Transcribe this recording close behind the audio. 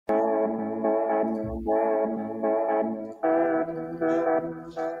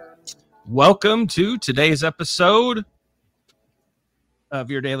Welcome to today's episode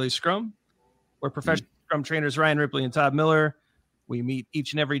of Your Daily Scrum. We're professional Scrum trainers Ryan Ripley and Todd Miller. We meet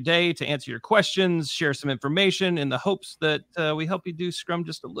each and every day to answer your questions, share some information in the hopes that we help you do Scrum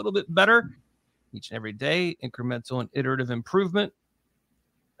just a little bit better. Each and every day, incremental and iterative improvement.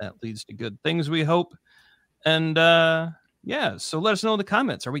 That leads to good things, we hope. And so let us know in the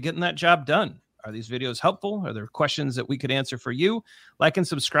comments. Are we getting that job done? Are these videos helpful? Are there questions that we could answer for you? Like and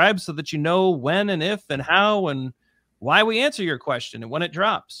subscribe so that you know when and if and how and why we answer your question and when it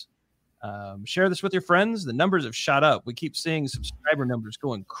drops. Share this with your friends. The numbers have shot up. We keep seeing subscriber numbers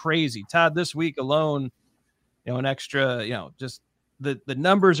going crazy. Todd, this week alone, an extra, just the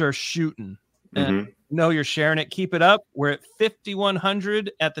numbers are shooting. And you're sharing it. Keep it up. We're at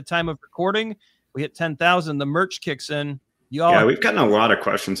 5,100 at the time of recording. We hit 10,000. The merch kicks in. We've gotten a lot of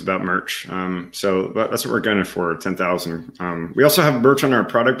questions about merch. So that's what we're gunning for, 10,000. We also have merch on our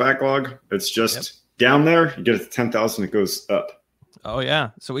product backlog. It's just down there. You get it to 10,000, it goes up. Oh, yeah.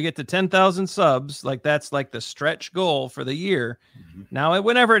 So we get to 10,000 subs. That's like the stretch goal for the year. Now,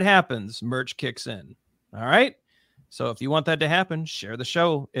 whenever it happens, merch kicks in. All right. So if you want that to happen, share the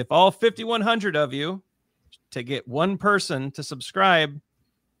show. If all 5,100 of you to get one person to subscribe,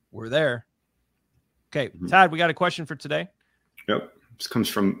 we're there. Okay, Todd, we got a question for today. Yep. This comes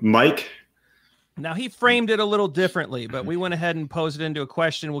from Mike. Now, he framed it a little differently, but we went ahead and posed it into a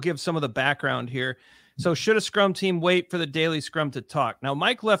question. We'll give some of the background here. So should a Scrum team wait for the daily Scrum to talk? Now,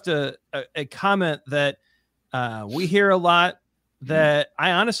 Mike left a comment that we hear a lot that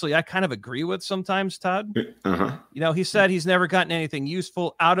I kind of agree with sometimes, Todd. He said he's never gotten anything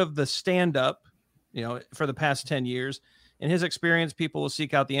useful out of the stand-up, for the past 10 years. In his experience, people will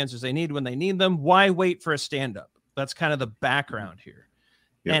seek out the answers they need when they need them. Why wait for a stand-up? That's kind of the background here.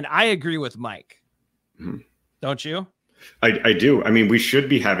 Yep. And I agree with Mike. Don't you? I do. I mean, we should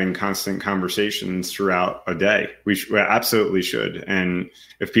be having constant conversations throughout a day. We absolutely should. And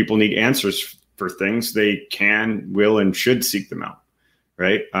if people need answers for things, they can, will, and should seek them out.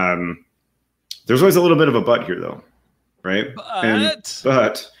 Right. There's always a little bit of a but here, though. Right.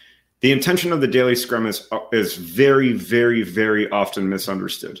 But the intention of the daily Scrum is very, very, very often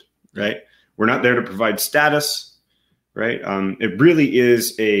misunderstood. Right. We're not there to provide status. Right. It really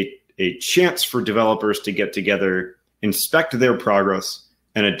is a chance for developers to get together, inspect their progress,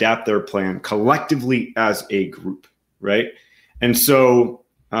 and adapt their plan collectively as a group. Right. And so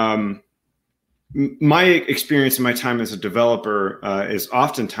my experience in my time as a developer is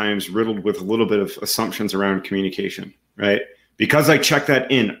oftentimes riddled with a little bit of assumptions around communication. Right. Because I checked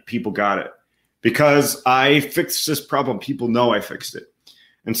that in, people got it. Because I fixed this problem, people know I fixed it.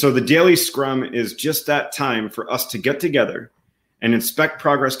 And so the daily Scrum is just that time for us to get together and inspect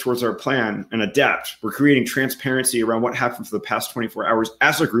progress towards our plan and adapt. We're creating transparency around what happened for the past 24 hours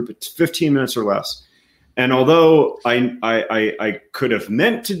as a group. It's 15 minutes or less. And although I could have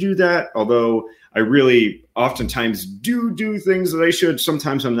meant to do that, although I really oftentimes do things that I should,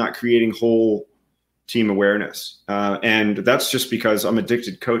 sometimes I'm not creating whole team awareness. And that's just because I'm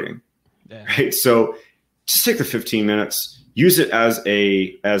addicted to coding. Yeah. Right. So just take the 15 minutes. Use it as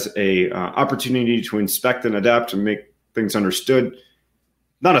a opportunity to inspect and adapt and make things understood.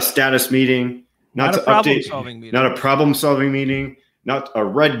 Not a status meeting, not a problem-solving meeting, not a problem-solving meeting, not a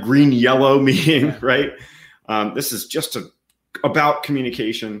red, green, yellow meeting, right? This is just about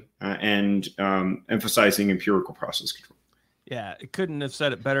communication and emphasizing empirical process control. Yeah, it couldn't have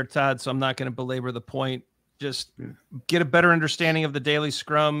said it better, Todd. So I'm not going to belabor the point. Just get a better understanding of the daily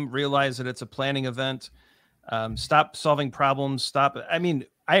Scrum. Realize that it's a planning event. Stop solving problems.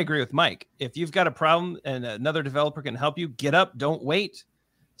 I agree with Mike. If you've got a problem and another developer can help you, get up, don't wait,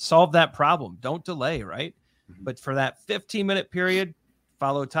 solve that problem. Don't delay. Right. But for that 15-minute period,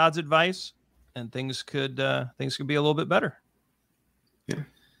 follow Todd's advice and things could be a little bit better. Yeah.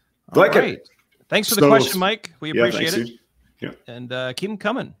 All right. Thanks for the question, Mike. We appreciate it. Yeah. And keep them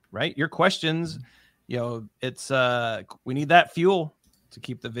coming. Right. Your questions, it's we need that fuel to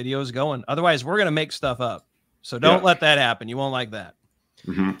keep the videos going. Otherwise, we're going to make stuff up. So don't let that happen. You won't like that.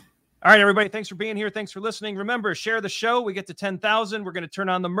 All right, everybody. Thanks for being here. Thanks for listening. Remember, share the show. We get to 10,000. We're going to turn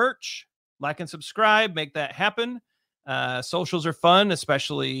on the merch. Like and subscribe. Make that happen. Socials are fun,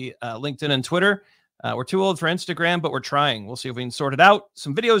 especially LinkedIn and Twitter. We're too old for Instagram, but we're trying. We'll see if we can sort it out.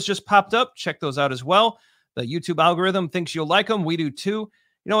 Some videos just popped up. Check those out as well. The YouTube algorithm thinks you'll like them. We do too.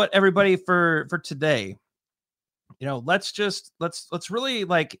 You know what, everybody, for today, let's really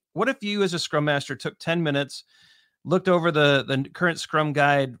what if you as a Scrum Master took 10 minutes, looked over the current Scrum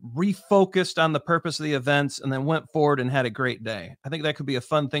guide, refocused on the purpose of the events, and then went forward and had a great day. I think that could be a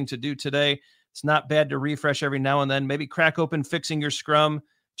fun thing to do today. It's not bad to refresh every now and then. Maybe crack open Fixing Your Scrum,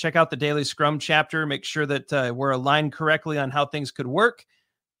 check out the Daily Scrum chapter. Make sure that we're aligned correctly on how things could work.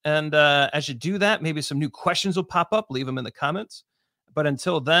 And as you do that, maybe some new questions will pop up. Leave them in the comments. But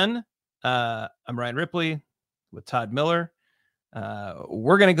until then, I'm Ryan Ripley with Todd Miller.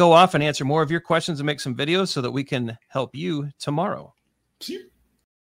 We're going to go off and answer more of your questions and make some videos so that we can help you tomorrow. See you.